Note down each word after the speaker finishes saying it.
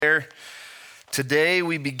There. Today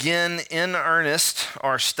we begin in earnest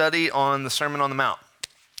our study on the Sermon on the Mount.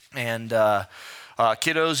 And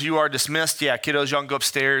kiddos, you are dismissed. Yeah, kiddos, y'all can go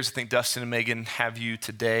upstairs. I think Dustin and Megan have you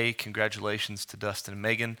today. Congratulations to Dustin and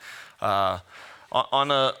Megan. On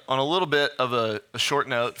a little bit of a short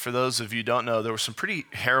note, for those of you who don't know, there were some pretty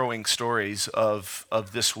harrowing stories of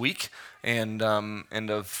this week and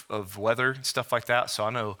of weather and stuff like that. So I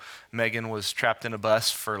know Megan was trapped in a bus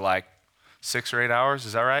for like 6 or 8 hours,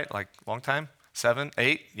 is that right? Like long time? 7,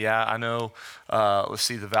 8? Yeah, I know. Let's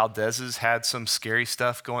see, the Valdezes had some scary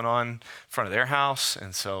stuff going on in front of their house,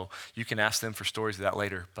 and so you can ask them for stories of that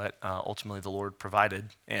later. But ultimately, the Lord provided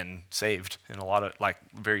and saved in a lot of like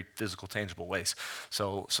very physical, tangible ways.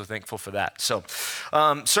 So thankful for that. So,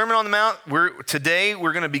 Sermon on the Mount. Today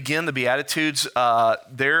we're going to begin the Beatitudes.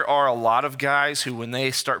 There are a lot of guys who, when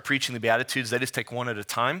they start preaching the Beatitudes, they just take one at a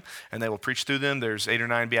time and they will preach through them. There's 8 or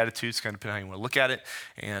 9 Beatitudes, kind of depending on how you want to look at it.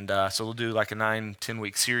 And so we'll do like a 9-10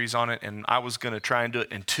 week series on it, and I was going to try and do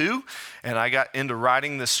it in 2, and I got into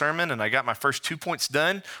writing this sermon, and I got my first 2 points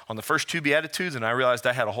done on the first 2 Beatitudes, and I realized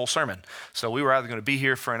I had a whole sermon. So we were either going to be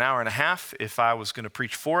here for an hour and a half if I was going to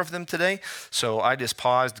preach 4 of them today. So I just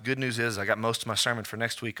paused. The good news is I got most of my sermon for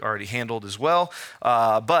next week already handled as well.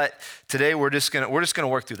 But today we're just going to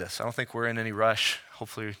work through this. I don't think we're in any rush.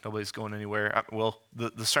 Hopefully nobody's going anywhere. Well,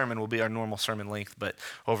 the sermon will be our normal sermon length, but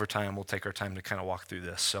over time we'll take our time to kind of walk through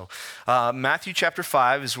this. So Matthew chapter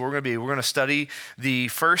 5 is where we're going to be. We're going to study the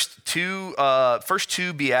first two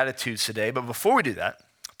Beatitudes today. But before we do that,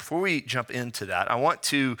 before we jump into that, I want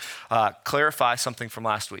to clarify something from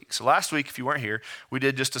last week. So last week, if you weren't here, we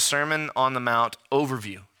did just a Sermon on the Mount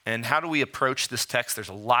overview. And how do we approach this text? There's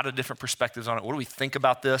a lot of different perspectives on it. What do we think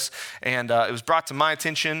about this? And it was brought to my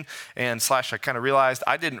attention, and / I kind of realized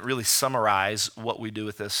I didn't really summarize what we do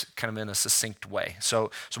with this kind of in a succinct way. So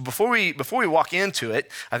before we walk into it,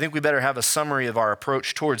 I think we better have a summary of our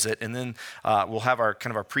approach towards it, and then we'll have our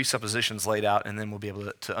kind of our presuppositions laid out, and then we'll be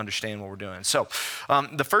able to understand what we're doing. So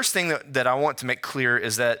the first thing that I want to make clear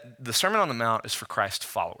is that the Sermon on the Mount is for Christ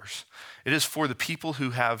followers. It is for the people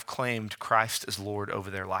who have claimed Christ as Lord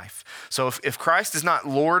over their life. So if Christ is not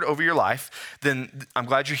Lord over your life, then I'm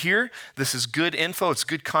glad you're here. This is good info. It's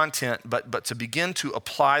good content. But to begin to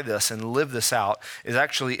apply this and live this out is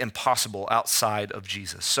actually impossible outside of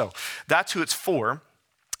Jesus. So that's who it's for.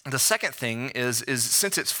 The second thing is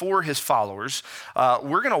since it's for his followers,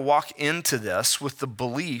 we're going to walk into this with the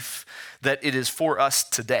belief that it is for us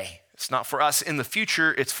today. It's not for us in the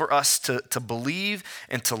future, it's for us to believe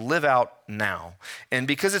and to live out now. And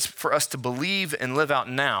because it's for us to believe and live out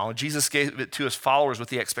now, Jesus gave it to his followers with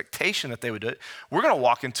the expectation that they would do it. We're going to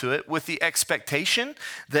walk into it with the expectation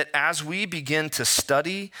that as we begin to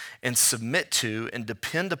study and submit to and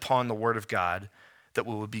depend upon the Word of God, that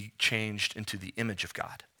we will be changed into the image of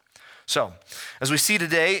God. So, as we're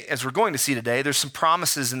going to see today, there's some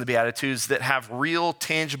promises in the Beatitudes that have real,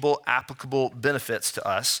 tangible, applicable benefits to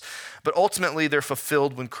us, but ultimately they're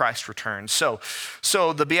fulfilled when Christ returns. So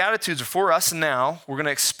the Beatitudes are for us now. We're going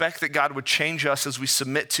to expect that God would change us as we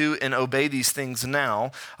submit to and obey these things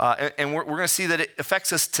now, and we're going to see that it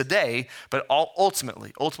affects us today, but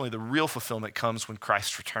ultimately the real fulfillment comes when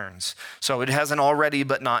Christ returns. So it hasn't already,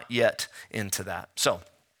 but not yet into that. So,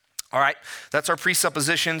 all right, that's our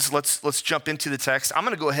presuppositions. Let's jump into the text. I'm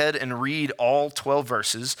going to go ahead and read all 12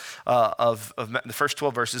 verses of the first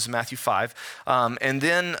 12 verses of Matthew 5, and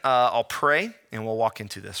then I'll pray and we'll walk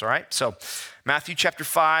into this, all right? So Matthew chapter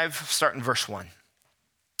 5, starting verse 1.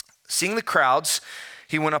 Seeing the crowds,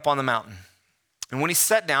 he went up on the mountain. And when he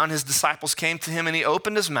sat down, his disciples came to him, and he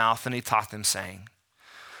opened his mouth and he taught them, saying,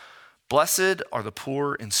 "Blessed are the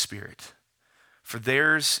poor in spirit, for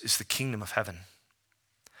theirs is the kingdom of heaven.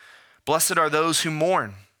 Blessed are those who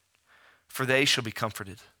mourn, for they shall be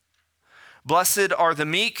comforted. Blessed are the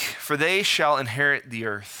meek, for they shall inherit the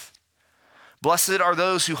earth. Blessed are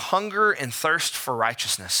those who hunger and thirst for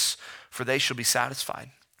righteousness, for they shall be satisfied.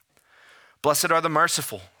 Blessed are the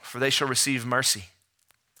merciful, for they shall receive mercy.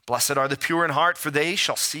 Blessed are the pure in heart, for they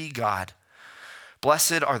shall see God.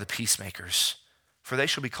 Blessed are the peacemakers, for they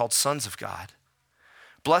shall be called sons of God.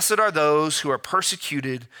 Blessed are those who are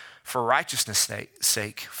persecuted for righteousness'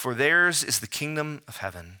 sake, for theirs is the kingdom of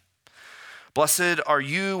heaven. Blessed are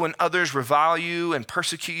you when others revile you and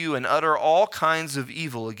persecute you and utter all kinds of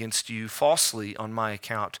evil against you falsely on my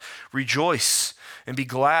account. Rejoice and be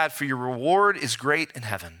glad, for your reward is great in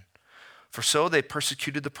heaven. For so they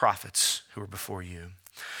persecuted the prophets who were before you."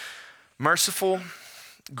 Merciful,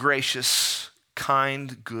 gracious,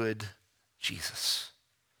 kind, good Jesus.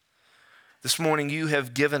 This morning, you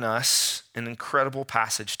have given us an incredible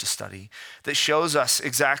passage to study that shows us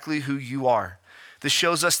exactly who you are, This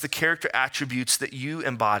shows us the character attributes that you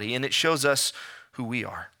embody, and it shows us who we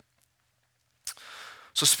are.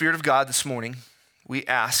 So, Spirit of God, this morning, we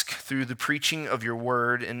ask through the preaching of your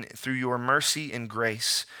word and through your mercy and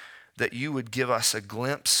grace that you would give us a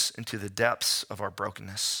glimpse into the depths of our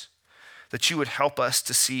brokenness, that you would help us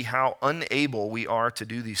to see how unable we are to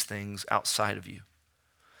do these things outside of you.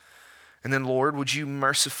 And then, Lord, would you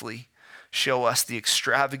mercifully show us the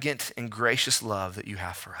extravagant and gracious love that you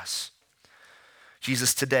have for us.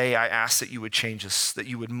 Jesus, today I ask that you would change us, that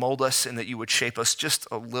you would mold us, and that you would shape us just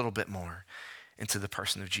a little bit more into the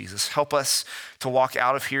person of Jesus. Help us to walk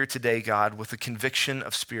out of here today, God, with a conviction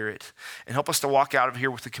of spirit, and help us to walk out of here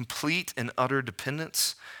with a complete and utter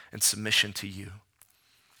dependence and submission to you.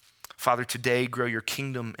 Father, today grow your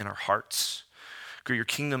kingdom in our hearts, grow your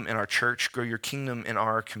kingdom in our church, grow your kingdom in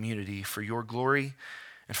our community for your glory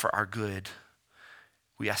and for our good.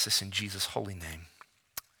 We ask this in Jesus' holy name.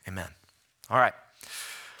 Amen. All right.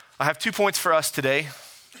 I have 2 points for us today.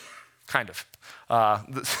 Kind of.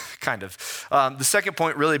 The second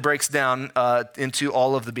point really breaks down into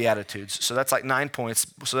all of the Beatitudes. So that's like 9 points.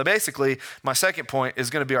 So basically, my second point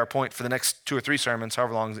is going to be our point for the next 2 or 3 sermons,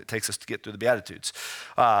 however long it takes us to get through the Beatitudes.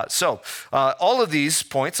 All of these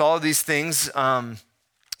points, all of these things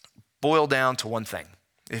boil down to one thing.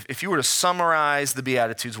 If you were to summarize the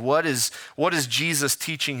Beatitudes, what is Jesus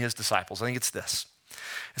teaching his disciples? I think it's this.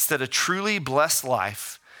 It's that a truly blessed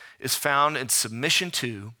life is found in submission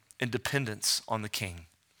to and dependence on the King.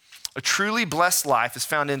 A truly blessed life is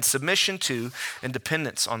found in submission to and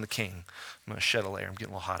dependence on the King. I'm going to shed a layer. I'm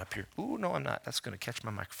getting a little hot up here. Ooh, no, I'm not. That's going to catch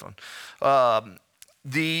my microphone.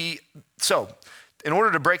 So, in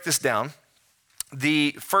order to break this down,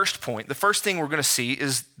 the first point, the first thing we're going to see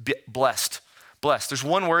is blessed. Blessed. There's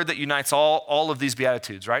one word that unites all of these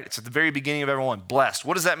Beatitudes, right? It's at the very beginning of every one. Blessed.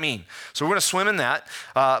 What does that mean? So we're going to swim in that.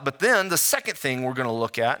 But then the second thing we're going to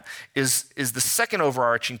look at is the second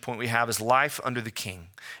overarching point we have is life under the King.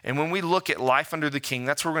 And when we look at life under the King,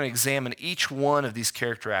 that's where we're going to examine each one of these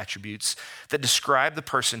character attributes that describe the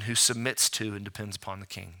person who submits to and depends upon the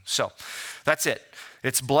King. So that's it.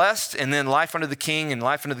 It's blessed, and then life under the King, and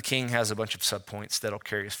life under the King has a bunch of subpoints that'll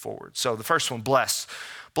carry us forward. So the first one, blessed.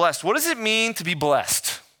 Blessed. What does it mean to be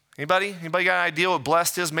blessed? Anybody got an idea what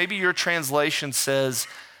blessed is? Maybe your translation says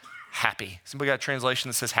happy. Somebody got a translation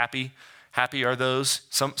that says happy? Happy are those?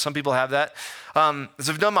 Some people have that. As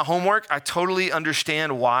I've done my homework, I totally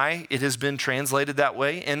understand why it has been translated that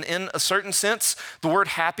way. And in a certain sense, the word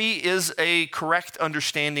happy is a correct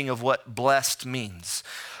understanding of what blessed means.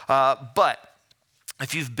 But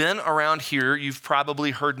if you've been around here, you've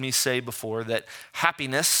probably heard me say before that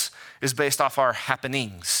happiness is based off our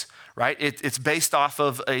happenings, right? It's based off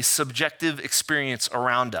of a subjective experience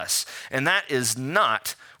around us. And that is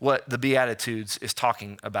not what the Beatitudes is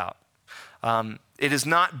talking about. It is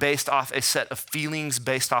not based off a set of feelings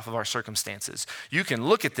based off of our circumstances. You can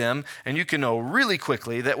look at them and you can know really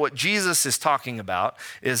quickly that what Jesus is talking about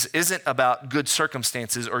isn't about good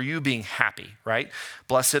circumstances or you being happy, right?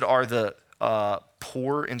 Blessed are the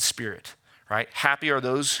poor in spirit, right? Happy are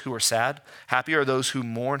those who are sad. Happy are those who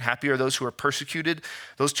mourn. Happy are those who are persecuted.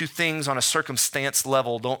 Those two things on a circumstance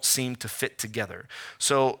level don't seem to fit together.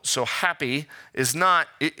 So happy is not,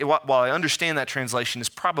 while I understand that translation, is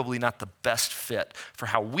probably not the best fit for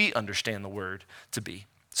how we understand the word to be.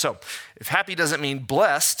 So if happy doesn't mean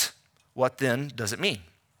blessed, what then does it mean?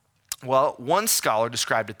 Well, one scholar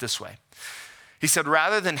described it this way. He said,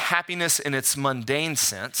 rather than happiness in its mundane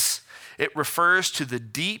sense, it refers to the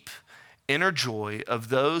deep inner joy of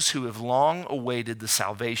those who have long awaited the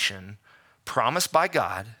salvation promised by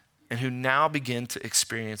God and who now begin to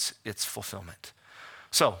experience its fulfillment.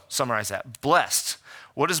 So, summarize that. Blessed.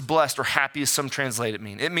 What does blessed or happy, as some translate it,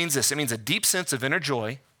 mean? It means this. It means a deep sense of inner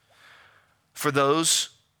joy for those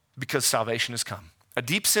because salvation has come. A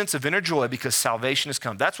deep sense of inner joy because salvation has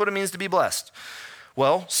come. That's what it means to be blessed.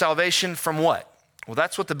 Well, salvation from what? Well,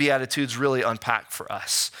 that's what the Beatitudes really unpack for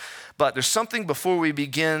us. But there's something before we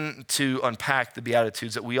begin to unpack the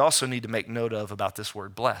Beatitudes that we also need to make note of about this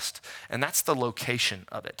word blessed, and that's the location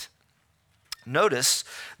of it. Notice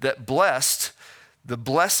that blessed, the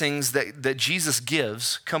blessings that Jesus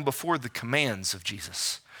gives come before the commands of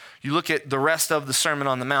Jesus. You look at the rest of the Sermon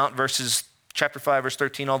on the Mount, verses chapter 5, verse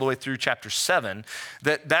 13, all the way through chapter 7,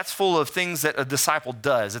 that's full of things that a disciple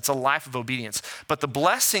does. It's a life of obedience. But the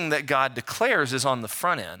blessing that God declares is on the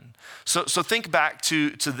front end. So think back to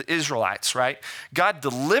the Israelites, right? God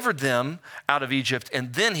delivered them out of Egypt,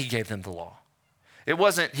 and then he gave them the law. It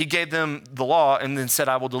wasn't he gave them the law and then said,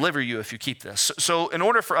 I will deliver you if you keep this. So in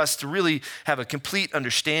order for us to really have a complete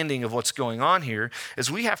understanding of what's going on here,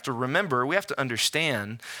 is we have to remember, we have to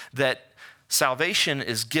understand that Salvation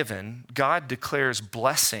is given. God declares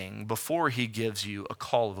blessing before he gives you a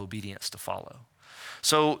call of obedience to follow.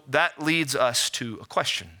 So that leads us to a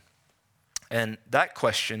question. And that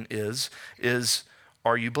question is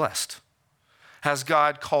are you blessed? Has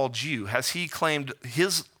God called you? Has he claimed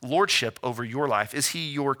his lordship over your life? Is he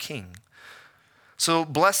your king? So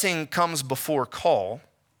blessing comes before call.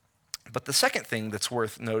 But the second thing that's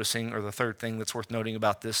worth noticing, or the third thing that's worth noting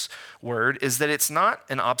about this word, is that it's not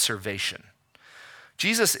an observation.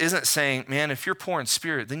 Jesus isn't saying, man, if you're poor in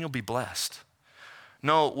spirit, then you'll be blessed.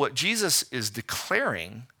 No, what Jesus is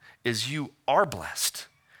declaring is you are blessed.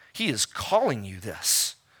 He is calling you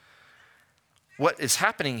this. What is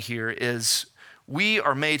happening here is we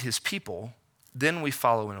are made his people, then we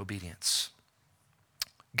follow in obedience.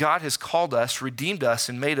 God has called us, redeemed us,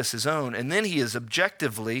 and made us his own, and then he is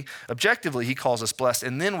objectively he calls us blessed,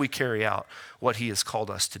 and then we carry out what he has called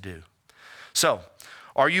us to do. So,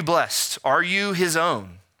 are you blessed? Are you his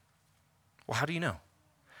own? Well, how do you know?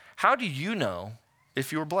 How do you know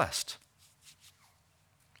if you're blessed?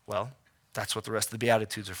 Well, that's what the rest of the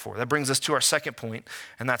Beatitudes are for. That brings us to our second point,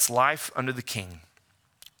 and that's life under the King.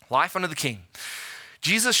 Life under the King.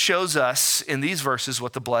 Jesus shows us in these verses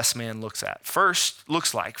what the blessed man looks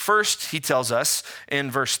like. First, he tells us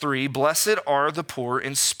in verse 3, blessed are the poor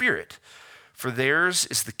in spirit, for theirs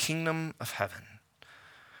is the kingdom of heaven.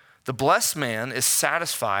 The blessed man is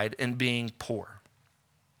satisfied in being poor.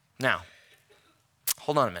 Now,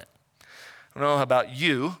 hold on a minute. I don't know about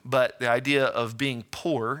you, but the idea of being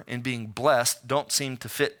poor and being blessed don't seem to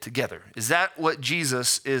fit together. Is that what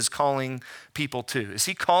Jesus is calling people to? Is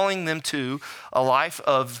he calling them to a life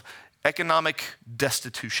of economic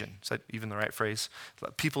destitution? Is that even the right phrase?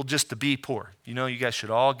 People just to be poor. You know, you guys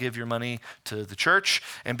should all give your money to the church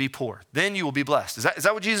and be poor. Then you will be blessed. Is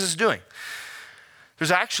that what Jesus is doing? There's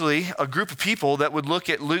actually a group of people that would look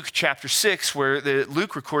at Luke chapter 6 where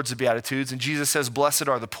Luke records the Beatitudes and Jesus says, blessed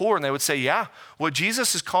are the poor. And they would say, yeah, what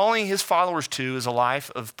Jesus is calling his followers to is a life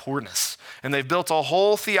of poorness. And they've built a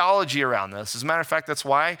whole theology around this. As a matter of fact, that's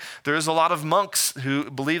why there's a lot of monks who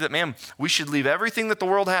believe that, man, we should leave everything that the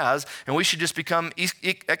world has and we should just become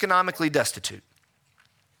economically destitute.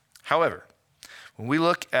 However, when we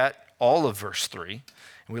look at all of verse 3,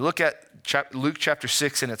 and we look at Luke chapter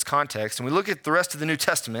 6 in its context, and we look at the rest of the New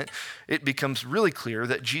Testament, it becomes really clear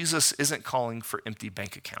that Jesus isn't calling for empty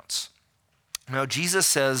bank accounts. No, Jesus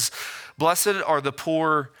says, blessed are the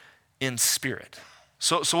poor in spirit.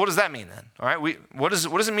 So what does that mean then? All right, what does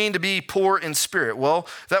it mean to be poor in spirit? Well,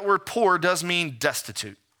 that word poor does mean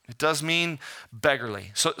destitute. It does mean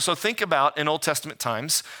beggarly. So think about in Old Testament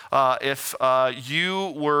times, if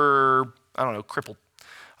you were, crippled,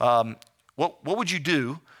 what would you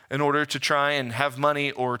do in order to try and have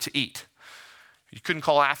money or to eat? You couldn't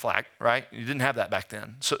call Aflac, right? You didn't have that back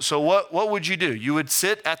then. So what would you do? You would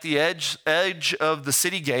sit at the edge of the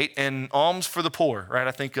city gate and alms for the poor, right?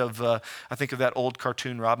 I think of that old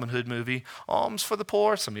cartoon Robin Hood movie, Alms for the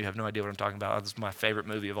Poor. Some of you have no idea what I'm talking about. It's my favorite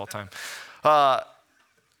movie of all time.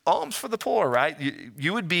 Alms for the poor, right?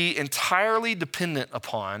 You would be entirely dependent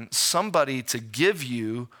upon somebody to give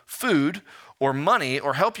you food or money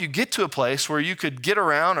or help you get to a place where you could get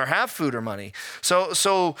around or have food or money.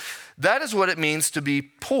 So that is what it means to be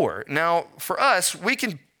poor. Now, for us, I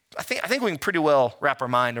think we can pretty well wrap our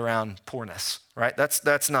mind around poorness, right?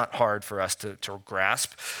 That's not hard for us to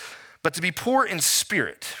grasp. But to be poor in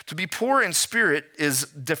spirit is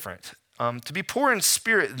different. To be poor in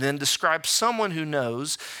spirit then describes someone who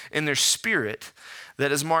knows in their spirit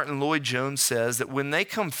that, as Martin Lloyd-Jones says, that when they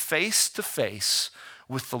come face to face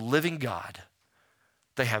with the living God,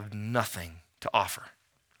 they have nothing to offer.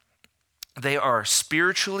 They are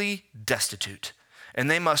spiritually destitute,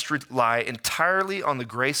 and they must rely entirely on the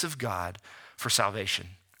grace of God for salvation.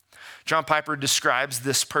 John Piper describes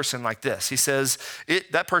this person like this. He says,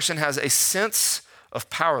 that person has a sense of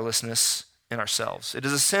powerlessness in ourselves. It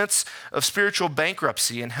is a sense of spiritual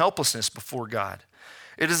bankruptcy and helplessness before God.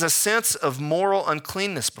 It is a sense of moral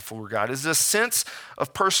uncleanness before God. It is a sense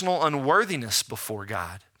of personal unworthiness before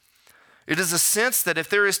God. It is a sense that if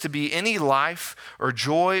there is to be any life or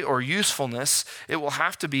joy or usefulness, it will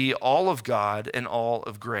have to be all of God and all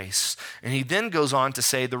of grace. And he then goes on to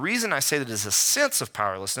say, the reason I say that is a sense of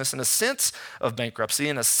powerlessness and a sense of bankruptcy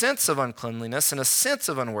and a sense of uncleanliness and a sense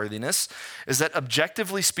of unworthiness is that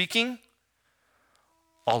objectively speaking,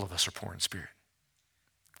 all of us are poor in spirit.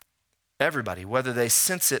 Everybody, whether they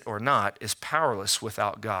sense it or not, is powerless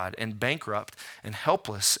without God and bankrupt and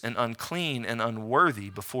helpless and unclean and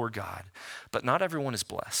unworthy before God. But not everyone is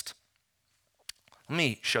blessed. Let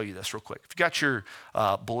me show you this real quick. If you got your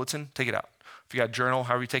bulletin, take it out. If you got a journal,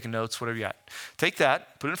 however you're taking notes, whatever you got. Take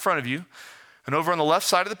that, put it in front of you. And over on the left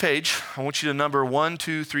side of the page, I want you to number 1,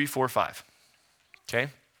 2, 3, 4, 5.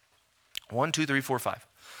 Okay? 1, 2, 3, 4, 5.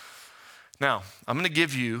 Now, I'm going to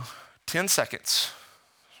give you 10 seconds,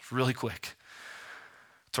 really quick,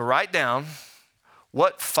 to write down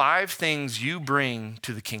what 5 things you bring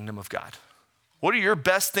to the kingdom of God. What are your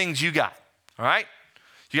best things you got? All right?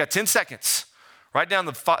 You got 10 seconds. Write down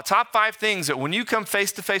the top 5 things that when you come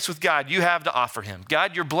face to face with God, you have to offer him.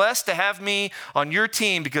 God, you're blessed to have me on your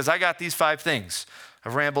team because I got these 5 things.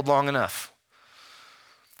 I've rambled long enough.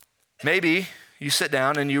 Maybe you sit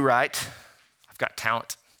down and you write, I've got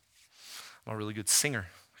talent. I'm a really good singer.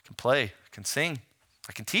 I can play, I can sing,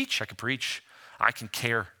 I can teach, I can preach, I can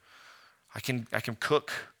care, I can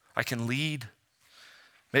cook, I can lead.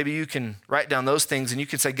 Maybe you can write down those things and you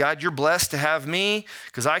can say, God, you're blessed to have me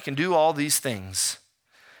because I can do all these things.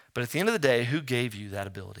 But at the end of the day, who gave you that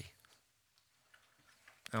ability?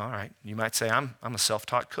 All right, you might say, I'm a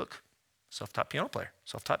self-taught cook, self-taught piano player,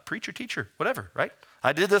 self-taught preacher, teacher, whatever, right?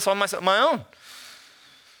 I did this on my own.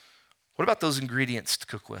 What about those ingredients to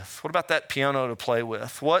cook with? What about that piano to play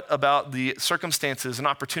with? What about the circumstances and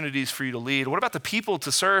opportunities for you to lead? What about the people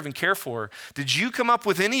to serve and care for? Did you come up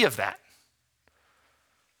with any of that?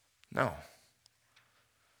 No.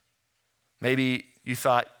 Maybe you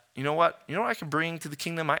thought, you know what I can bring to the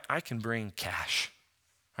kingdom? I can bring cash,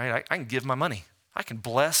 right? I can give my money. I can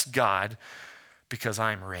bless God because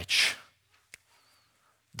I'm rich.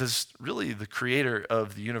 Does really the creator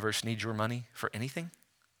of the universe need your money for anything?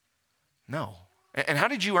 No. And how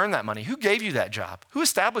did you earn that money? Who gave you that job? Who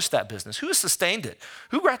established that business? Who has sustained it?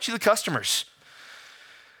 Who brought you the customers?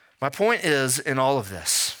 My point is, in all of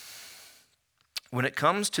this, when it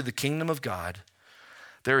comes to the kingdom of God,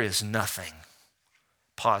 there is nothing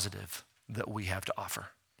positive that we have to offer.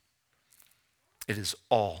 It is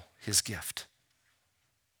all his gift.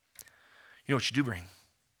 You know what you do bring?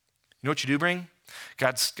 You know what you do bring?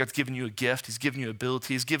 God's given you a gift. He's given you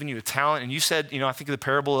ability. He's given you a talent. And you said, I think of the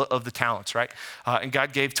parable of the talents, right? And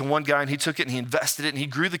God gave to one guy and he took it and he invested it and he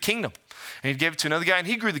grew the kingdom. And he gave it to another guy and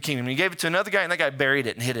he grew the kingdom. And he gave it to another guy and that guy buried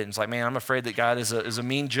it and hid it. And it's like, man, I'm afraid that God is a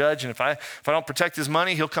mean judge. And if I don't protect his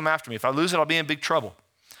money, he'll come after me. If I lose it, I'll be in big trouble.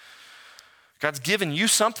 God's given you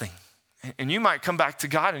something. And you might come back to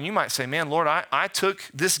God and you might say, man, Lord, I took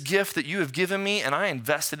this gift that you have given me and I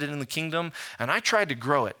invested it in the kingdom and I tried to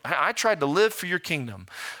grow it. I tried to live for your kingdom.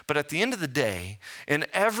 But at the end of the day, in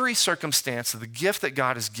every circumstance of the gift that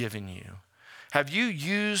God has given you, have you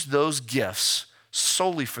used those gifts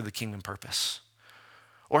solely for the kingdom purpose?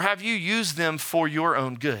 Or have you used them for your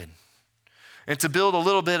own good and to build a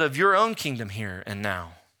little bit of your own kingdom here and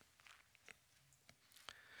now?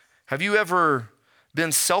 Have you ever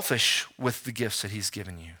been selfish with the gifts that he's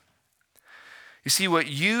given you? You see, what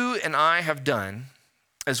you and I have done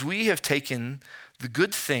is we have taken the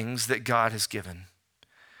good things that God has given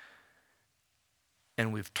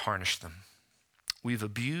and we've tarnished them. We've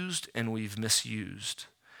abused and we've misused.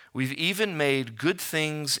 We've even made good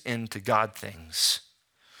things into God things.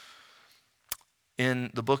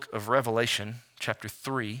 In the book of Revelation, chapter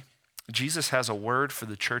 3, Jesus has a word for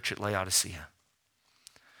the church at Laodicea.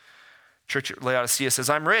 Church at Laodicea says,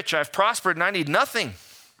 I'm rich, I've prospered, and I need nothing.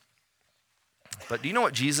 But do you know how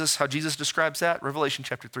Jesus describes that? Revelation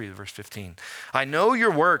chapter 3, verse 15. I know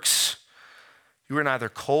your works. You are neither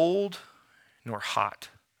cold nor hot.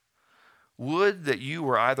 Would that you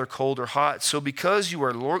were either cold or hot. So because you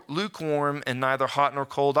are lukewarm and neither hot nor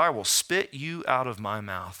cold, I will spit you out of my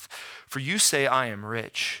mouth. For you say, I am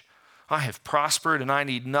rich. I have prospered and I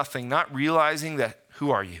need nothing, not realizing that,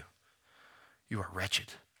 who are you? You are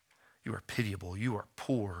wretched. You are pitiable. You are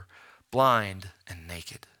poor, blind, and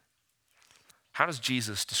naked. How does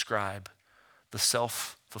Jesus describe the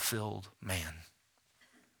self-fulfilled man?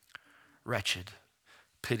 Wretched,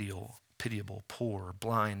 pitiable, poor,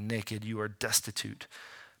 blind, naked. You are destitute,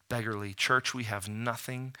 beggarly. Church, we have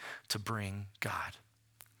nothing to bring God.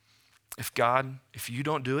 If you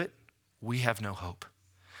don't do it, we have no hope.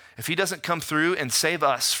 If he doesn't come through and save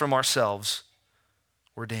us from ourselves,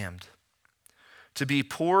 we're damned. To be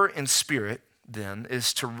poor in spirit, then,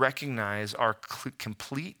 is to recognize our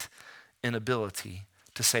complete inability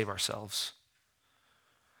to save ourselves.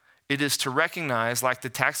 It is to recognize, like the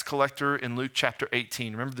tax collector in Luke chapter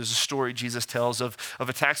 18. Remember, there's a story Jesus tells of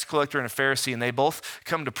a tax collector and a Pharisee, and they both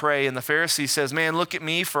come to pray. And the Pharisee says, man, look at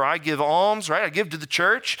me, for I give alms, right? I give to the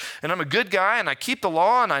church, and I'm a good guy, and I keep the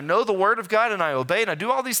law, and I know the word of God, and I obey, and I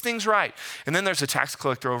do all these things right. And then there's a tax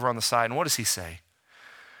collector over on the side, and what does he say?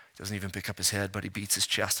 Doesn't even pick up his head, but he beats his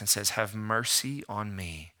chest and says, have mercy on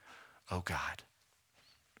me, O God.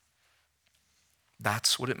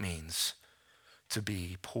 That's what it means to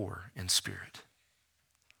be poor in spirit.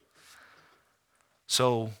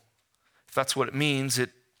 So if that's what it means,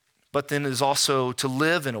 but then it is also to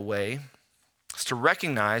live in a way, it's to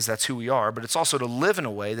recognize that's who we are, but it's also to live in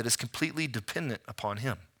a way that is completely dependent upon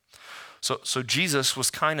him. So Jesus was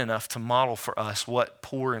kind enough to model for us what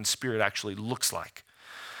poor in spirit actually looks like.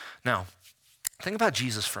 Now, think about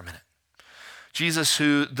Jesus for a minute. Jesus,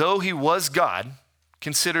 who, though he was God,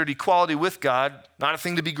 considered equality with God not a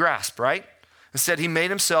thing to be grasped, right? Instead, he made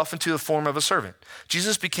himself into the form of a servant.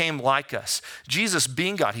 Jesus became like us. Jesus,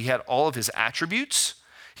 being God, he had all of his attributes.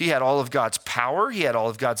 He had all of God's power. He had all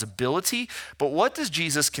of God's ability. But what does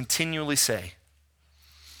Jesus continually say?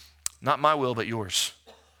 Not my will, but yours.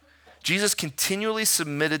 Jesus continually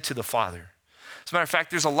submitted to the Father. As a matter of fact,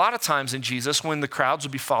 there's a lot of times in Jesus when the crowds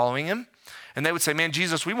would be following him, and they would say, man,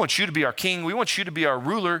 Jesus, we want you to be our king. We want you to be our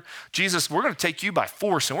ruler. Jesus, we're going to take you by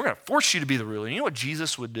force, and we're going to force you to be the ruler. And you know what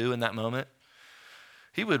Jesus would do in that moment?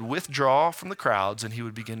 He would withdraw from the crowds, and he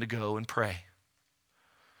would begin to go and pray.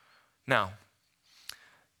 Now,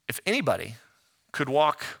 if anybody could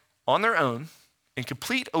walk on their own in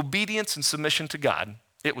complete obedience and submission to God,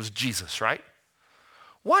 it was Jesus, right?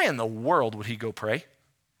 Why in the world would he go pray?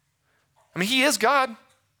 I mean, he is God.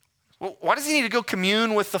 Well, why does he need to go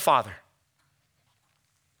commune with the Father?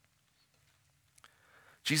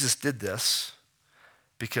 Jesus did this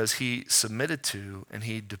because he submitted to and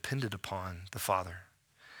he depended upon the Father.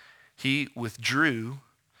 He withdrew,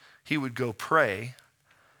 he would go pray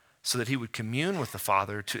so that he would commune with the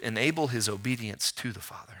Father to enable his obedience to the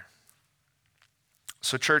Father.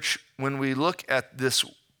 So church, when we look at this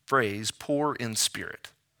phrase, poor in spirit,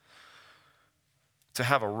 to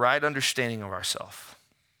have a right understanding of ourselves,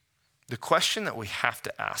 the question that we have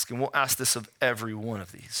to ask, and we'll ask this of every one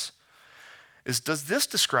of these, is does this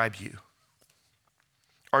describe you?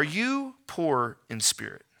 Are you poor in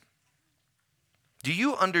spirit? Do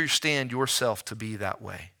you understand yourself to be that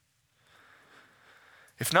way?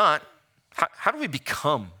 If not, how do we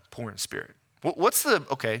become poor in spirit?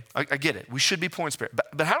 Okay, I get it. We should be poor in spirit.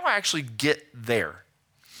 But how do I actually get there?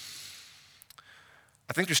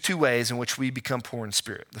 I think there's two ways in which we become poor in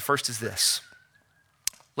spirit. The first is this.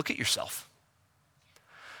 Look at yourself.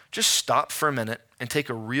 Just stop for a minute and take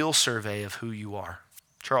a real survey of who you are.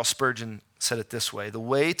 Charles Spurgeon said it this way: the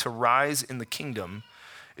way to rise in the kingdom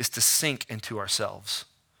is to sink into ourselves.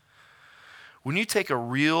 When you take a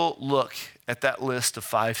real look at that list of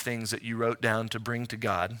 5 things that you wrote down to bring to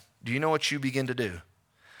God, do you know what you begin to do?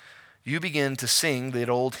 You begin to sing that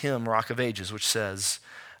old hymn, Rock of Ages, which says,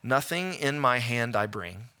 nothing in my hand I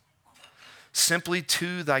bring, simply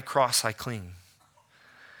to thy cross I cling.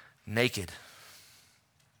 Naked,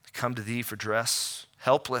 I come to thee for dress.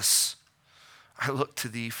 Helpless, I look to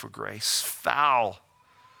thee for grace. Foul,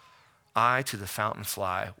 I to the fountain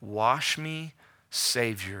fly. Wash me,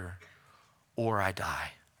 Savior, or I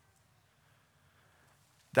die.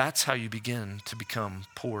 That's how you begin to become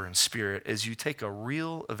poor in spirit, as you take a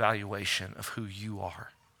real evaluation of who you are.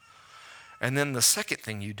 And then the second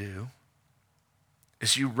thing you do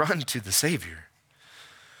is you run to the Savior.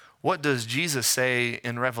 What does Jesus say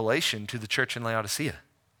in Revelation to the church in Laodicea?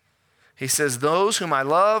 He says, those whom I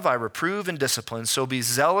love, I reprove and discipline, so be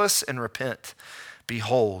zealous and repent.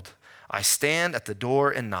 Behold, I stand at the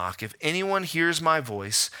door and knock. If anyone hears my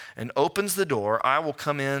voice and opens the door, I will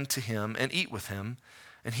come in to him and eat with him,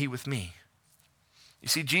 and he with me. You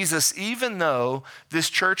see, Jesus, even though this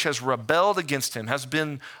church has rebelled against him, has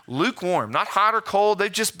been lukewarm, not hot or cold,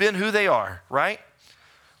 they've just been who they are, right?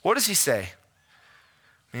 What does he say?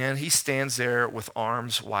 Man, he stands there with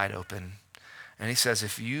arms wide open, and he says,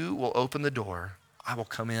 if you will open the door, I will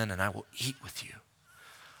come in and I will eat with you.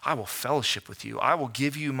 I will fellowship with you. I will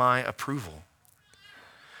give you my approval.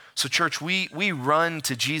 So church, we run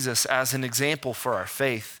to Jesus as an example for our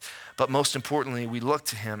faith, but most importantly, we look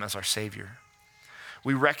to him as our Savior.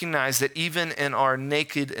 We recognize that even in our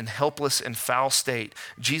naked and helpless and foul state,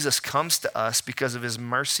 Jesus comes to us because of his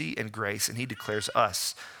mercy and grace, and he declares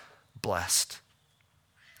us blessed.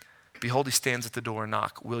 Behold, he stands at the door and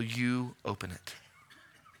knock. Will you open it?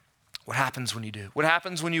 What happens when you do? What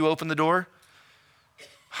happens when you open the door?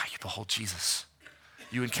 You behold Jesus.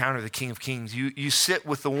 You encounter the King of Kings. You sit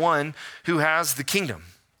with the one who has the kingdom.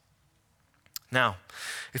 Now,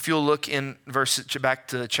 if you'll look in back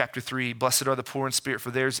to chapter 3, blessed are the poor in spirit, for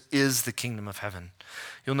theirs is the kingdom of heaven.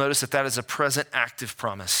 You'll notice that is a present active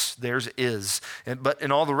promise. Theirs is. But in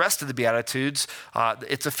all the rest of the Beatitudes,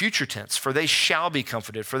 it's a future tense. For they shall be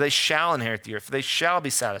comforted, for they shall inherit the earth, for they shall be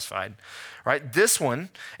satisfied. Right? This one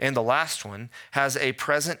and the last one has a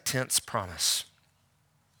present tense promise.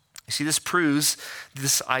 You see, this proves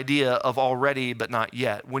this idea of already but not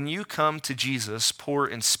yet. When you come to Jesus poor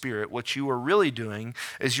in spirit, what you are really doing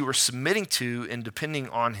is you are submitting to and depending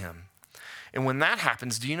on him. And when that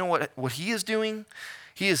happens, do you know what he is doing?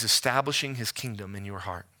 He is establishing his kingdom in your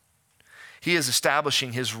heart. He is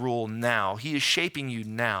establishing his rule now. He is shaping you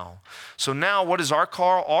now. So now what is our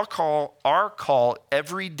call? Our call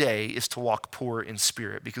every day is to walk poor in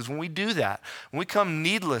spirit. Because when we do that, when we come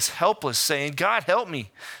needless, helpless, saying, God, help me,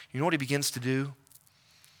 you know what he begins to do?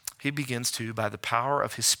 He begins to, by the power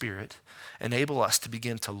of his Spirit, enable us to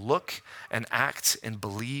begin to look and act and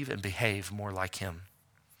believe and behave more like him.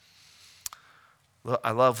 I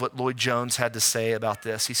love what Lloyd Jones had to say about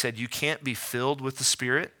this. He said, you can't be filled with the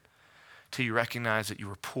Spirit till you recognize that you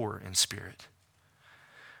are poor in spirit.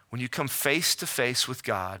 When you come face to face with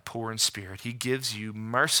God, poor in spirit, he gives you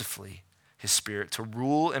mercifully his Spirit to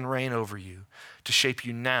rule and reign over you, to shape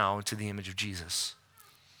you now into the image of Jesus.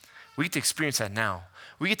 We get to experience that now.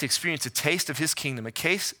 We get to experience a taste of his kingdom, a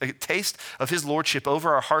taste of his lordship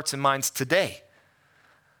over our hearts and minds today.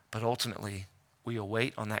 But ultimately, we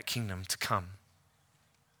await on that kingdom to come.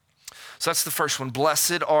 So that's the first one.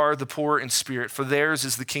 Blessed are the poor in spirit, for theirs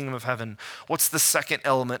is the kingdom of heaven. What's the second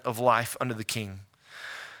element of life under the king?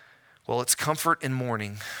 Well, it's comfort in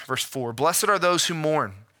mourning. Verse 4, blessed are those who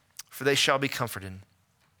mourn, for they shall be comforted.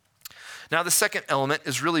 Now, the second element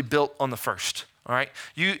is really built on the first. All right,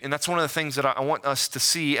 and that's one of the things that I want us to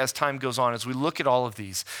see as time goes on, as we look at all of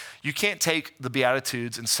these. You can't take the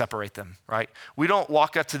Beatitudes and separate them, right? We don't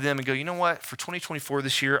walk up to them and go, you know what, for 2024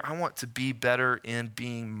 this year, I want to be better in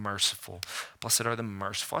being merciful. Blessed are the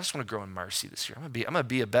merciful. I just want to grow in mercy this year. I'm going to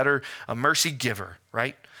be a mercy giver,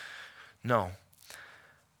 right? No.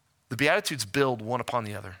 The Beatitudes build one upon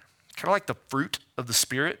the other. Kind of like the fruit of the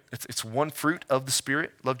Spirit. It's one fruit of the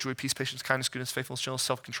Spirit. Love, joy, peace, patience, kindness, goodness, faithfulness, gentleness,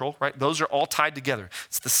 self-control, right? Those are all tied together.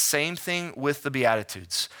 It's the same thing with the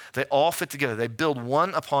Beatitudes. They all fit together. They build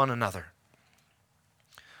one upon another.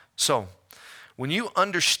 So, when you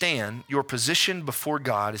understand your position before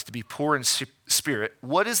God is to be poor in spirit,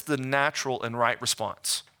 what is the natural and right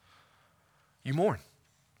response? You mourn.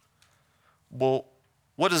 Well,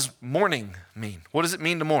 what does mourning mean? What does it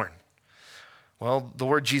mean to mourn? Well, the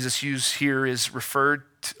word Jesus used here is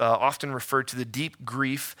often referred to the deep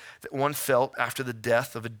grief that one felt after the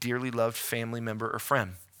death of a dearly loved family member or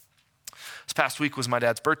friend. This past week was my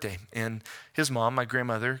dad's birthday, and his mom, my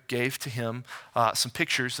grandmother, gave to him some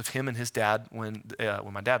pictures of him and his dad when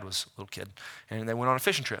my dad was a little kid, and they went on a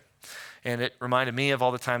fishing trip. And it reminded me of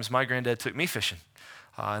all the times my granddad took me fishing.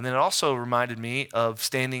 And then it also reminded me of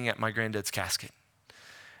standing at my granddad's casket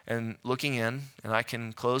and looking in, and I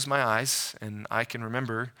can close my eyes, and I can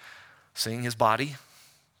remember seeing his body,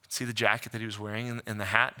 see the jacket that he was wearing and the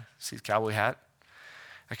hat, see the cowboy hat.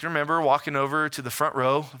 I can remember walking over to the front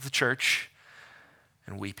row of the church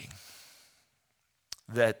and weeping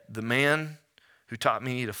that the man who taught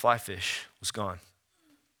me to fly fish was gone.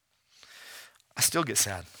 I still get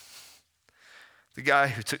sad. The guy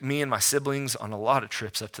who took me and my siblings on a lot of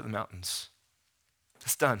trips up to the mountains,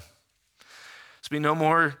 it's done. There'll be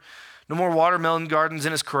no more watermelon gardens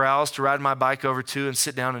in his corrals to ride my bike over to and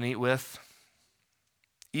sit down and eat with.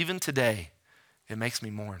 Even today, it makes me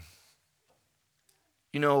mourn.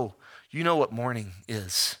 You know what mourning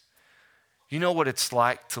is. You know what it's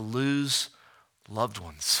like to lose loved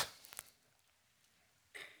ones.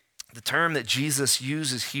 The term that Jesus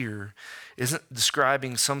uses here isn't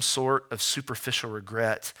describing some sort of superficial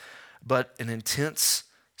regret, but an intense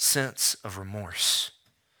sense of remorse.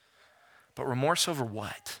 But remorse over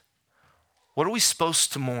what? What are we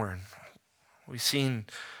supposed to mourn? We've seen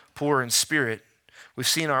poor in spirit. We've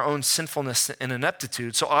seen our own sinfulness and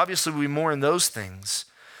ineptitude. So obviously we mourn those things.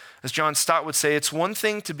 As John Stott would say, it's one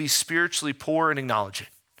thing to be spiritually poor and acknowledge it.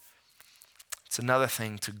 It's another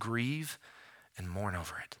thing to grieve and mourn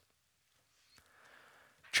over it.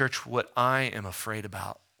 Church, what I am afraid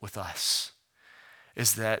about with us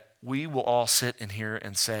is that we will all sit in here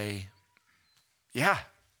and say, yeah,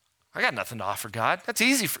 I got nothing to offer God. That's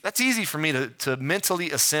easy for me to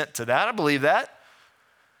mentally assent to that. I believe that.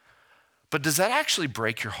 But does that actually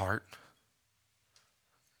break your heart?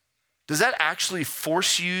 Does that actually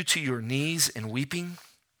force you to your knees in weeping?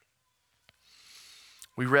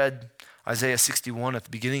 We read Isaiah 61 at the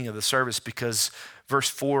beginning of the service because verse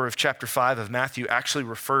 4 of chapter 5 of Matthew actually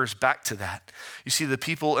refers back to that. You see, the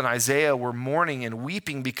people in Isaiah were mourning and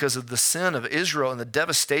weeping because of the sin of Israel and the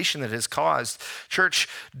devastation that it has caused. Church,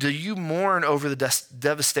 do you mourn over the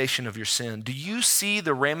devastation of your sin? Do you see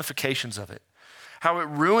the ramifications of it? How it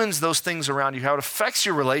ruins those things around you, how it affects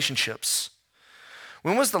your relationships?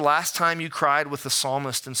 When was the last time you cried with the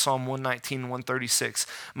psalmist in Psalm 119, 136?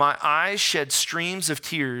 My eyes shed streams of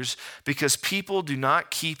tears because people do not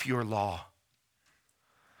keep your law.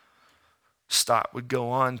 Stott would go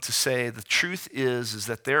on to say, the truth is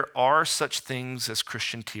that there are such things as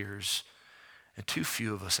Christian tears, and too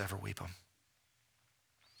few of us ever weep them.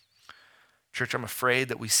 Church, I'm afraid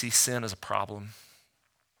that we see sin as a problem.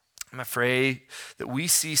 I'm afraid that we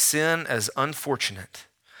see sin as unfortunate.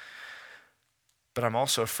 But I'm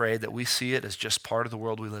also afraid that we see it as just part of the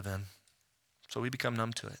world we live in. So we become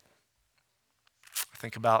numb to it. I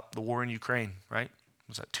think about the war in Ukraine, right?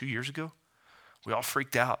 Was that 2 years ago? We all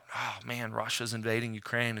freaked out. Oh man, Russia's invading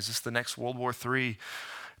Ukraine. Is this the next World War III?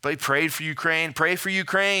 But prayed for Ukraine, pray for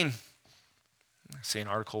Ukraine. I see an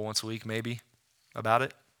article once a week maybe about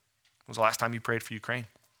it. When was the last time you prayed for Ukraine?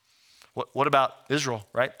 What about Israel,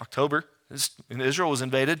 right? October, Israel was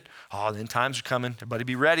invaded. Oh, the end times are coming. Everybody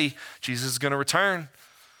be ready. Jesus is going to return.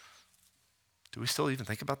 Do we still even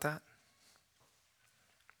think about that?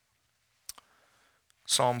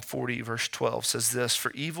 Psalm 40, verse 12 says this,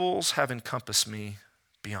 for evils have encompassed me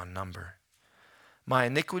beyond number. My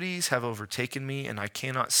iniquities have overtaken me, and I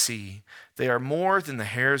cannot see. They are more than the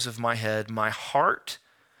hairs of my head. My heart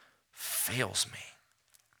fails me.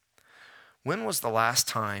 When was the last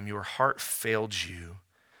time your heart failed you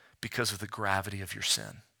because of the gravity of your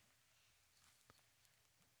sin?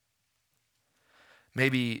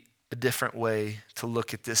 Maybe a different way to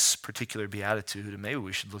look at this particular beatitude, and maybe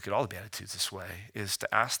we should look at all the beatitudes this way, is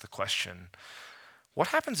to ask the question, what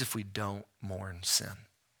happens if we don't mourn sin?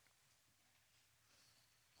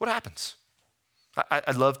 What happens?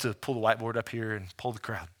 I'd love to pull the whiteboard up here and pull the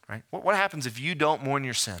crowd, right? What happens if you don't mourn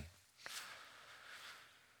your sin?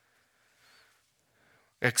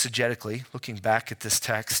 Exegetically, looking back at this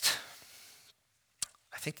text,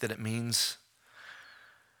 I think that it means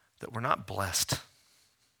that we're not blessed.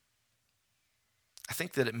 I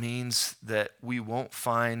think that it means that we won't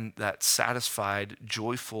find that satisfied,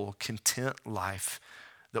 joyful, content life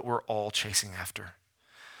that we're all chasing after.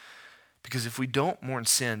 Because if we don't mourn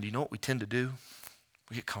sin, do you know what we tend to do?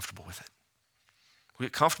 We get comfortable with it. We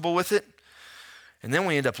get comfortable with it, and then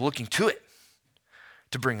we end up looking to it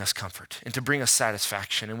to bring us comfort and to bring us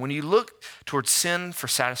satisfaction. And when you look towards sin for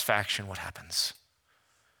satisfaction, what happens?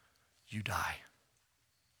 You die.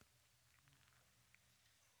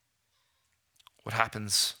 What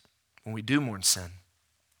happens when we do mourn sin?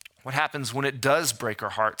 What happens when it does break our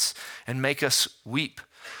hearts and make us weep?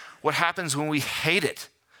 What happens when we hate it?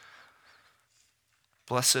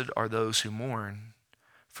 Blessed are those who mourn,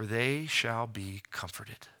 for they shall be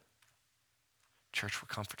comforted. Church,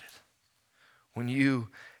 we're comforted. When you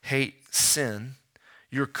hate sin,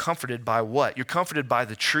 you're comforted by what? You're comforted by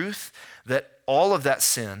the truth that all of that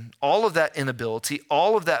sin, all of that inability,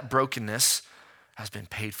 all of that brokenness has been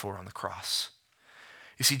paid for on the cross.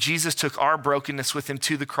 You see, Jesus took our brokenness with him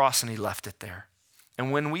to the cross and he left it there.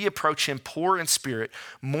 And when we approach him poor in spirit,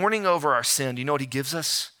 mourning over our sin, do you know what he gives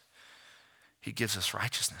us? He gives us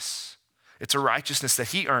righteousness. It's a righteousness that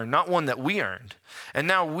he earned, not one that we earned. And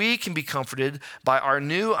now we can be comforted by our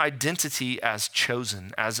new identity as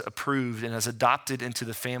chosen, as approved, and as adopted into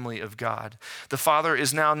the family of God. The Father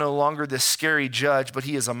is now no longer this scary judge, but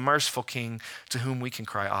he is a merciful king to whom we can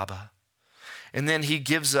cry, Abba. And then he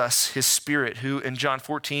gives us his Spirit, who in John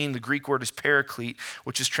 14, the Greek word is paraclete,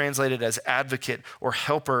 which is translated as advocate or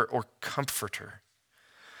helper or comforter.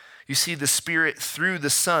 You see, the Spirit through the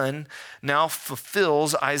Son now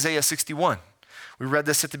fulfills Isaiah 61. We read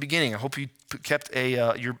this at the beginning. I hope you kept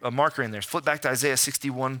a marker in there. Flip back to Isaiah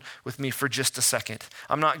 61 with me for just a second.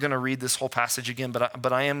 I'm not going to read this whole passage again,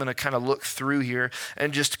 but I am going to kind of look through here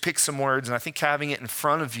and just pick some words. And I think having it in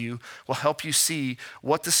front of you will help you see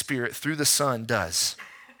what the Spirit through the Son does.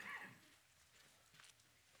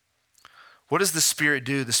 What does the Spirit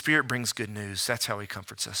do? The Spirit brings good news. That's how he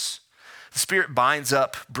comforts us. The Spirit binds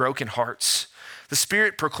up broken hearts. The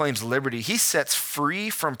Spirit proclaims liberty. He sets free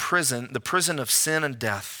from prison, the prison of sin and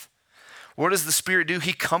death. What does the Spirit do?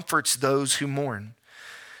 He comforts those who mourn.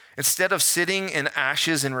 Instead of sitting in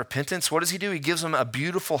ashes in repentance, what does he do? He gives them a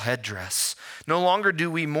beautiful headdress. No longer do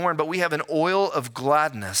we mourn, but we have an oil of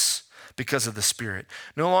gladness because of the Spirit.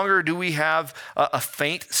 No longer do we have a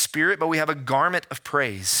faint spirit, but we have a garment of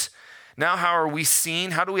praise. Now, how are we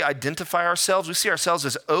seen? How do we identify ourselves? We see ourselves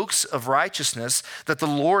as oaks of righteousness that the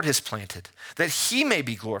Lord has planted, that he may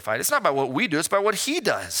be glorified. It's not by what we do, it's by what he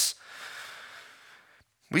does.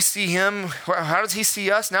 We see him. How does he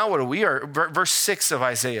see us? Now, what are we? Verse 6 of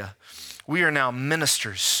Isaiah. We are now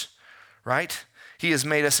ministers, right? He has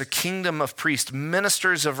made us a kingdom of priests,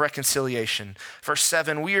 ministers of reconciliation. Verse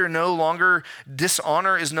 7, we are no longer,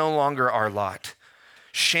 dishonor is no longer our lot.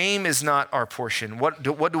 Shame is not our portion. What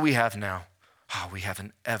do we have now? We have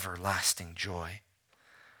an everlasting joy.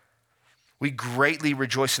 We greatly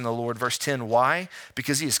rejoice in the Lord. Verse 10, why?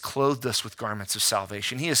 Because he has clothed us with garments of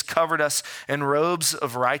salvation. He has covered us in robes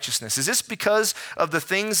of righteousness. Is this because of the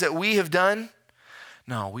things that we have done?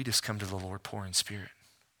 No, we just come to the Lord poor in spirit.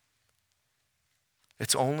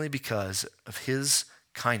 It's only because of his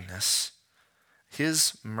kindness,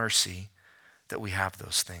 his mercy, that we have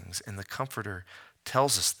those things. And the Comforter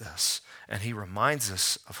tells us this, and he reminds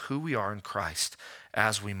us of who we are in Christ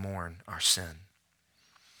as we mourn our sin.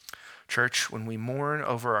 Church, when we mourn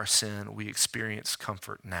over our sin, we experience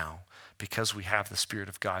comfort now because we have the Spirit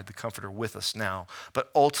of God, the Comforter, with us now. But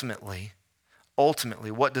ultimately,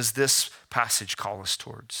 what does this passage call us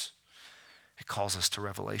towards? It calls us to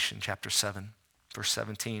Revelation chapter 7, verse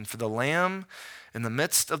 17. For the Lamb in the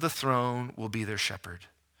midst of the throne will be their shepherd,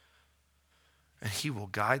 and he will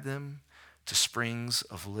guide them to springs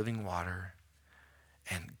of living water,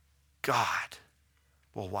 and God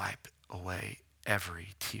will wipe away every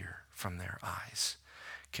tear from their eyes.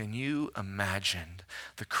 Can you imagine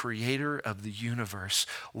the creator of the universe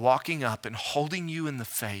walking up and holding you in the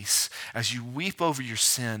face as you weep over your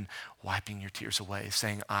sin, wiping your tears away,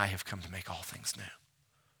 saying, I have come to make all things new?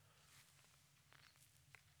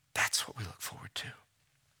 That's what we look forward to.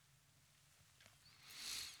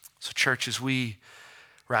 So church, as we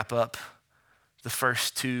wrap up the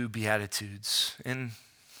first two Beatitudes and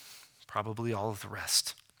probably all of the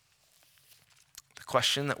rest, the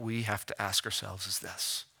question that we have to ask ourselves is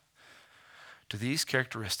this: do these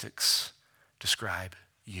characteristics describe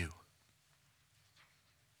you?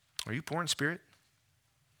 Are you poor in spirit?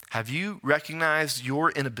 Have you recognized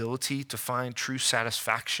your inability to find true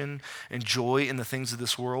satisfaction and joy in the things of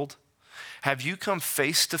this world? Have you come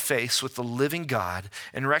face to face with the living God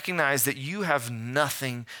and recognized that you have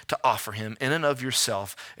nothing to offer him in and of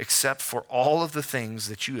yourself except for all of the things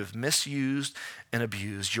that you have misused and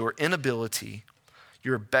abused, your inability,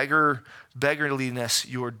 your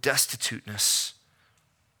beggarliness, your destituteness?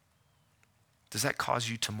 Does that cause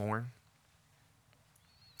you to mourn?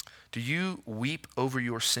 Do you weep over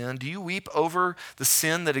your sin? Do you weep over the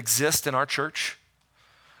sin that exists in our church?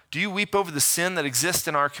 Do you weep over the sin that exists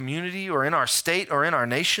in our community or in our state or in our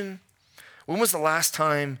nation? When was the last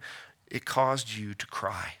time it caused you to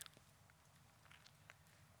cry?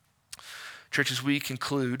 Church, as we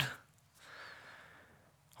conclude,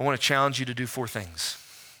 I want to challenge you to do 4 things.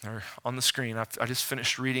 They're on the screen. I just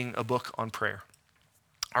finished reading a book on prayer.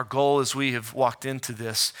 Our goal as we have walked into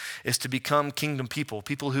this is to become kingdom people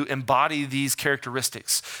who embody these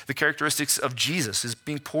characteristics. The characteristics of Jesus is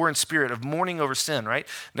being poor in spirit, of mourning over sin, right?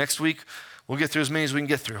 Next week, we'll get through as many as we can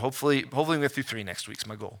get through. Hopefully we can get through 3 next week is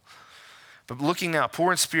my goal. But looking now,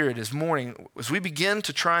 poor in spirit is mourning. As we begin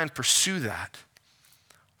to try and pursue that,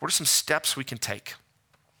 what are some steps we can take?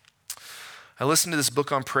 I listened to this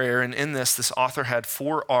book on prayer, and in this author had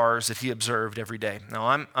 4 R's that he observed every day.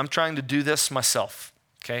 Now, I'm trying to do this myself.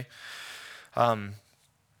 Okay? The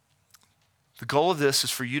goal of this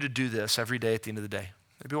is for you to do this every day at the end of the day.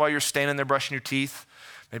 Maybe while you're standing there brushing your teeth.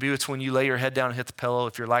 Maybe it's when you lay your head down and hit the pillow.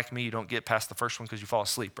 If you're like me, you don't get past the first one because you fall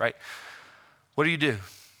asleep, right? What do? I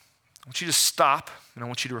want you to stop, and I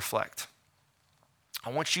want you to reflect.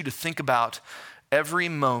 I want you to think about every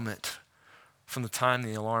moment from the time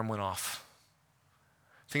the alarm went off.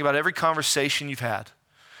 Think about every conversation you've had.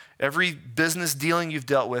 Every business dealing you've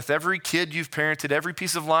dealt with, every kid you've parented, every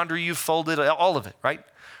piece of laundry you've folded, all of it, right?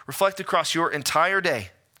 Reflect across your entire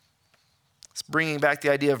day. It's bringing back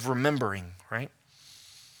the idea of remembering, right?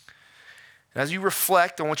 And as you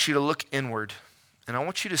reflect, I want you to look inward, and I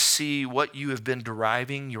want you to see what you have been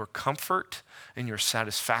deriving your comfort and your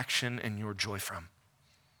satisfaction and your joy from.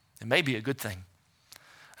 It may be a good thing,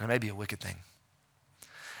 and it may be a wicked thing.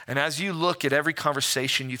 And as you look at every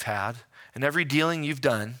conversation you've had and every dealing you've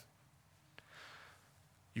done,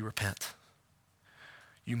 you repent.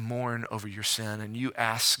 You mourn over your sin and you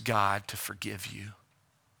ask God to forgive you.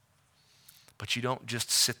 But you don't just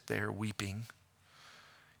sit there weeping.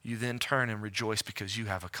 You then turn and rejoice because you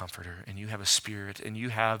have a comforter and you have a spirit and you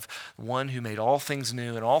have one who made all things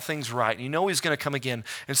new and all things right. And you know he's going to come again.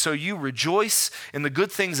 And so you rejoice in the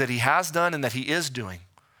good things that he has done and that he is doing.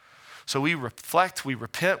 So we reflect, we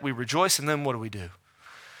repent, we rejoice, and then what do?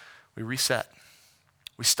 We reset.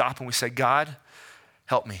 We stop and we say, God,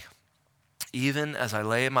 help me, even as I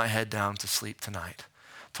lay my head down to sleep tonight,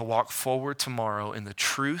 to walk forward tomorrow in the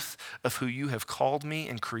truth of who you have called me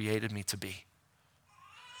and created me to be.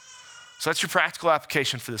 So that's your practical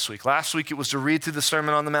application for this week. Last week it was to read through the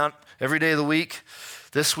Sermon on the Mount every day of the week.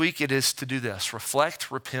 This week it is to do this: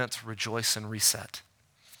 reflect, repent, rejoice, and reset.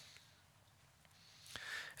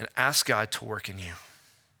 and ask God to work in you.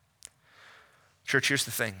 Church, here's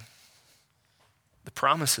the thing. The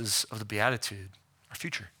promises of the Beatitude are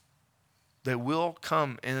future. They will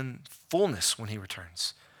come in fullness when he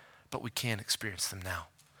returns, but we can experience them now.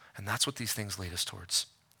 And that's what these things lead us towards.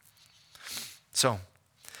 So,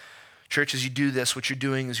 church, as you do this, what you're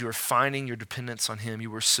doing is you are finding your dependence on him.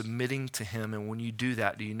 You are submitting to him. And when you do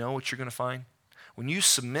that, do you know what you're going to find? When you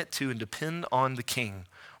submit to and depend on the King,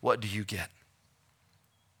 what do you get?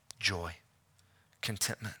 Joy,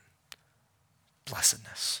 contentment,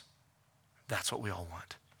 blessedness. That's what we all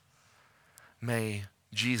want. May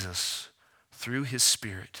Jesus, through his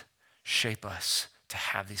Spirit, shape us to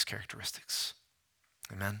have these characteristics.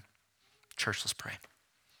 Amen. Church, let's pray.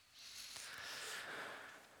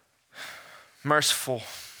 Merciful,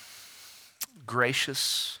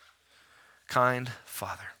 gracious, kind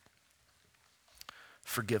Father,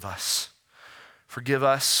 forgive us. Forgive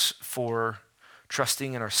us for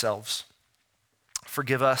trusting in ourselves.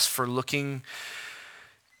 Forgive us for looking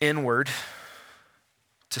inward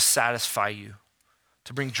to satisfy you,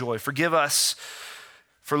 to bring joy. Forgive us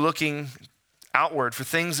for looking outward, for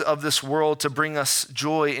things of this world to bring us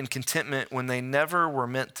joy and contentment when they never were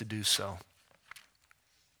meant to do so.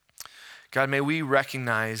 God, may we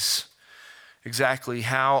recognize exactly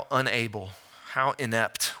how unable, how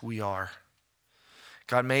inept we are.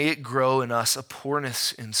 God, may it grow in us a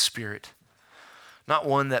poorness in spirit, not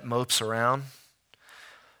one that mopes around,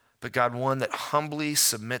 but God, one that humbly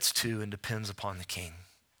submits to and depends upon the King.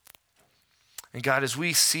 And God, as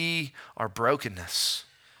we see our brokenness,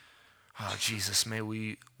 oh, Jesus, may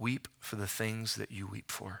we weep for the things that you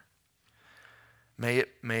weep for.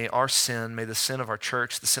 May our sin, may the sin of our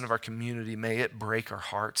church, the sin of our community, may it break our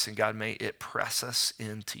hearts. And God, may it press us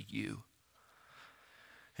into you.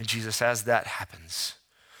 And Jesus, as that happens,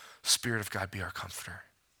 Spirit of God, be our comforter.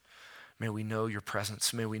 May we know your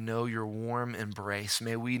presence. May we know your warm embrace.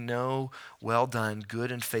 May we know, well done,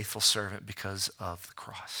 good and faithful servant, because of the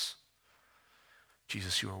cross.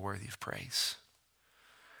 Jesus, you are worthy of praise.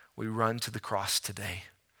 We run to the cross today,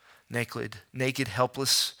 naked,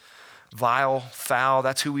 helpless, vile, foul.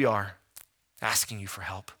 That's who we are, asking you for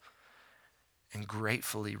help and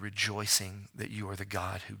gratefully rejoicing that you are the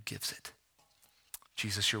God who gives it.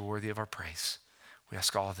 Jesus, you're worthy of our praise. We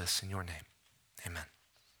ask all of this in your name. Amen.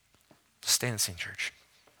 Stand and sing, church.